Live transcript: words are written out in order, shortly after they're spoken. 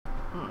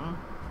Mm-mm.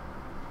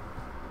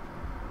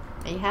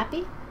 Are you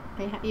happy?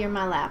 You're in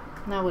my lap.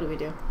 Now what do we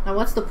do? Now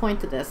what's the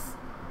point of this?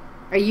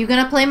 Are you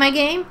gonna play my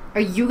game?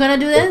 Are you gonna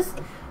do this?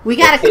 We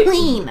gotta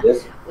clean.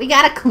 We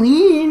gotta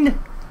clean.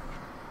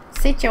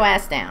 Sit your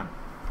ass down.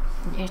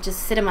 You just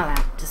sit in my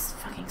lap. Just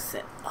fucking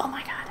sit. Oh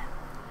my god.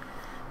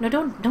 No,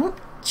 don't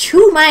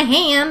chew my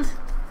hand.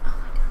 Oh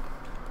my god.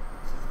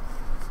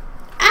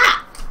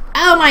 Ah!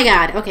 Oh my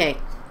god. Okay.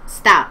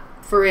 Stop.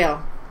 For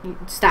real.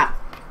 Stop.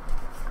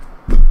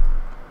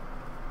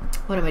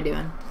 What am I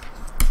doing?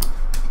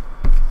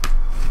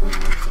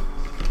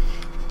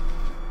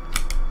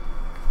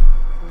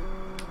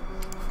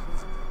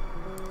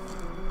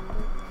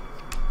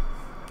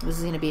 This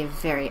is going to be a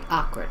very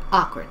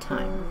awkward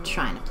time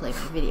trying to play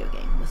my video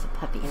game with a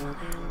puppy in my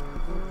lap.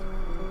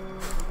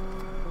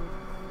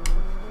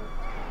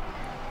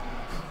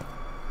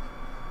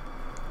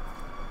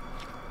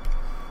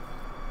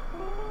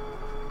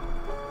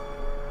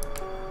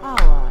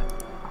 Oh,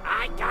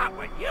 I got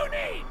what you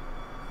need.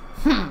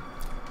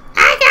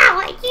 I got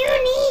what you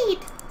need.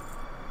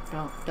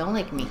 Don't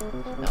lick me.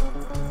 No.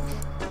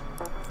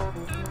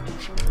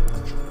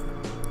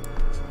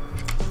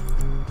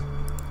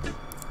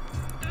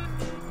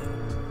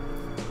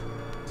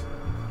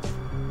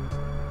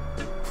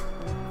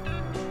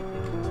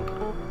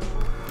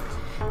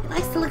 He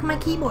likes to lick my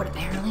keyboard,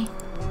 apparently.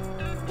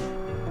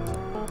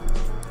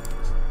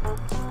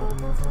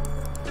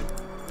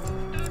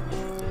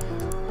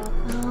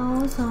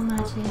 Oh, so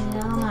much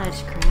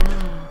crap.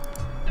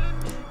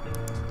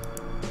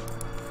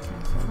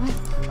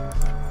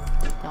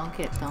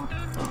 Don't.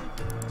 No.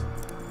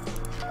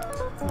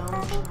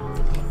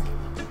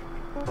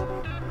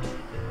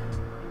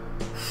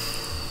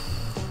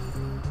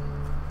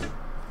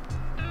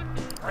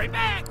 Hurry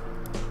back.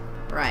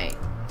 Right.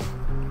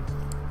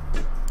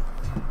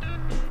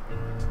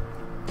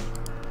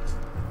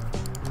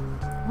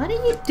 What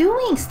are you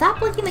doing?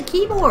 Stop licking the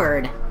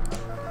keyboard.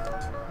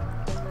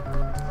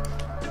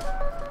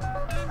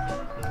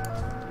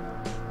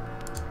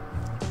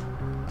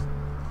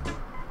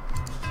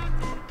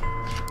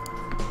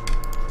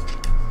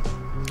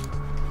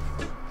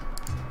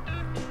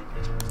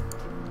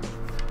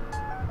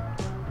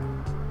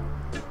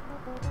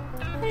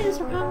 What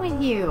is wrong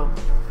with you?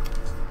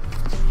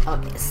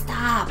 Okay,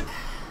 stop.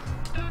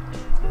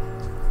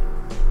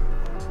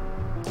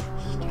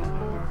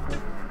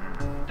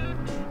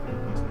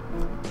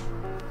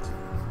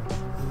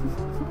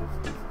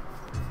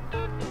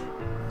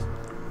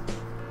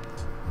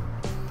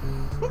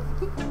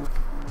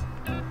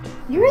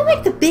 You're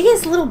like the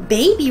biggest little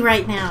baby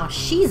right now.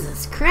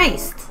 Jesus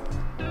Christ.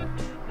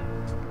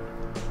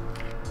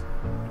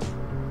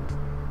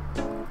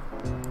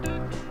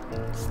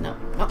 No.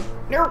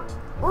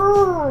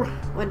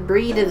 What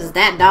breed is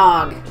that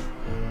dog?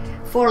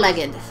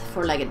 Four-legged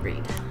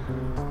breed.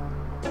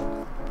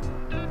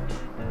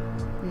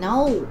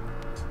 No.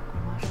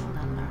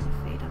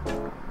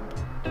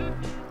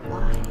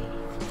 Why?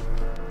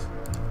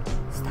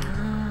 Stop.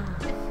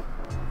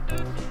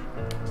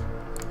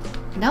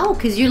 No,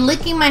 because you're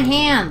licking my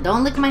hand.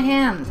 Don't lick my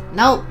hand.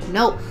 No.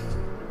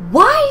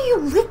 Why are you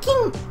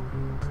licking?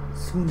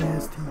 So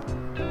nasty.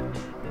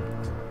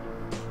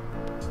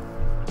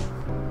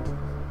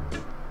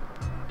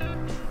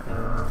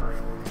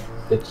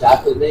 The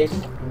chocolate baby?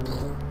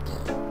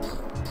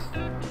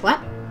 What?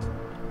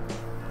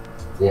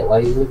 Is that why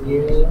you lick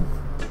your hand?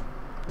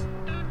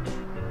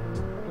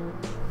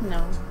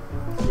 No.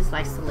 He just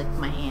likes to lick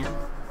my hand.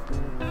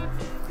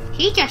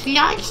 He just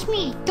likes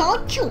me,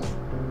 don't you?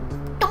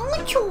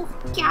 Don't you?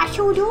 Yes,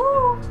 you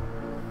do.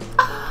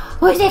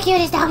 Who's the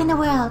cutest dog in the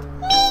world?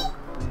 Me.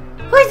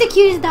 Who's the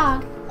cutest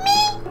dog?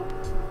 Me.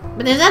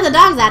 But there's other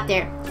dogs out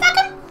there. Fuck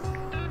 'em.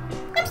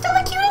 I'm still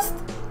the cutest.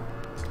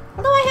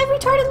 Although I have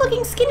retarded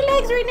looking skinny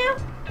legs right now.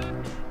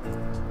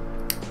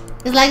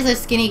 His legs are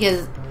skinny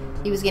because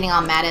he was getting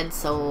all matted,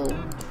 so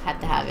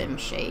had to have him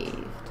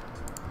shaved.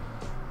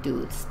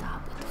 Dude,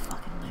 stop with the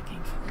fucking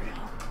licking for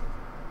real.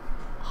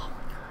 Oh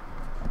my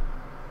god.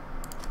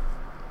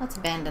 Let's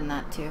abandon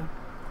that too.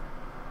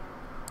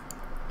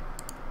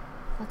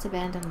 Let's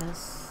abandon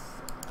this.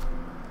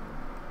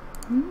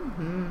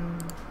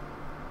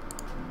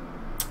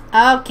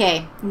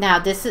 Okay, now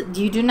this is,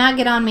 you do not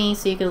get on me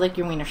so you can lick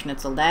your wiener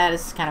schnitzel. That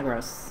is kind of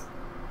gross.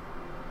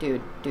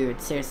 Dude,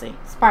 seriously.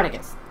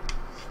 Spartacus.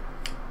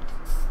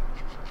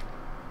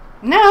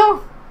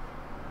 No!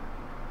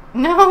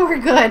 No, we're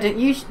good.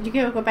 You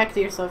can go back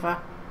to your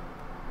sofa.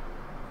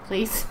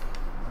 Please.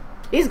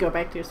 Please go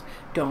back to your sofa.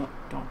 Don't.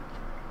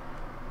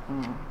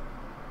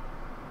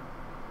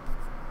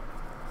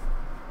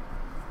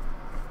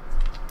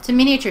 It's a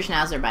miniature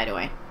schnauzer, by the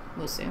way.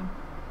 Musu.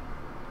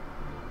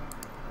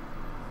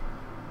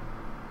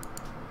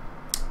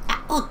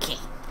 Okay.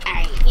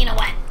 Alright, you know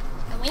what?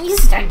 When you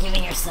start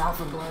giving yourself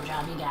a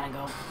blowjob, you gotta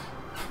go.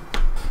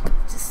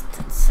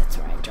 That's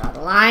where I draw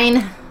the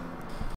line.